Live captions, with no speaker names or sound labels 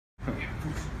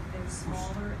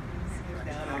smaller, easier.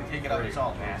 Down and take it out, it's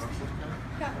all nasty.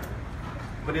 Yeah.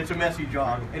 But it's a messy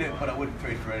job, but I wouldn't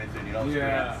trade for anything, you know?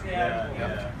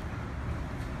 Yeah.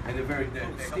 And they're very, they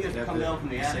come down from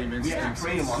the attic. We have to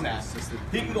train him on that.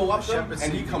 He He can go up them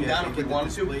and he come down if he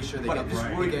wanted to, but I'm just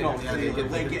worried, you know, they the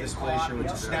leg get gets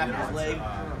caught, snap his leg.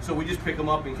 So we just pick him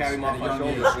up and carry him off our young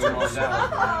shoulders age. and bring him on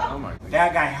down. Oh my.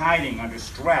 That guy hiding under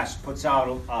stress puts out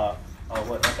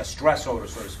like a stress odor,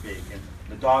 so to speak, and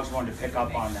the dog's going to pick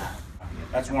up on that.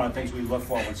 That's one of the things we look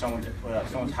for when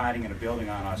someone's hiding in a building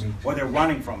on us, or they're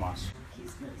running from us.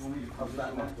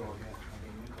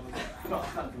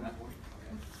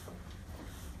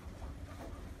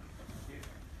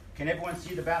 Can everyone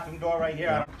see the bathroom door right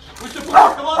here? Mr. Bush,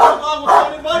 come on, we'll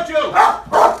stand and watch you!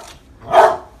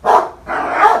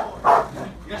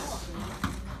 Yes.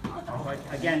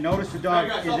 Again, notice the dog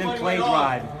is in play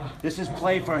drive. This is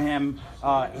play for him.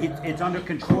 It's under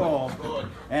control,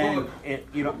 and it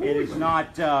is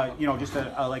not just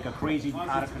like a crazy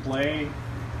out of control. Play.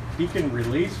 He can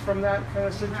release from that kind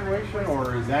of situation,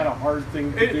 or is that a hard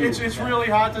thing to do? It's really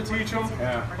hard to teach them,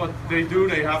 but they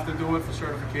have to do it for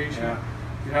certification. Yeah.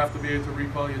 You have to be able to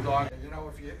recall your dog. You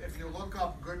know, if you look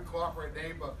up good corporate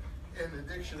neighbor in the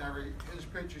dictionary, his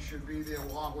picture should be there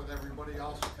along with everybody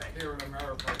else here in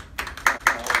America.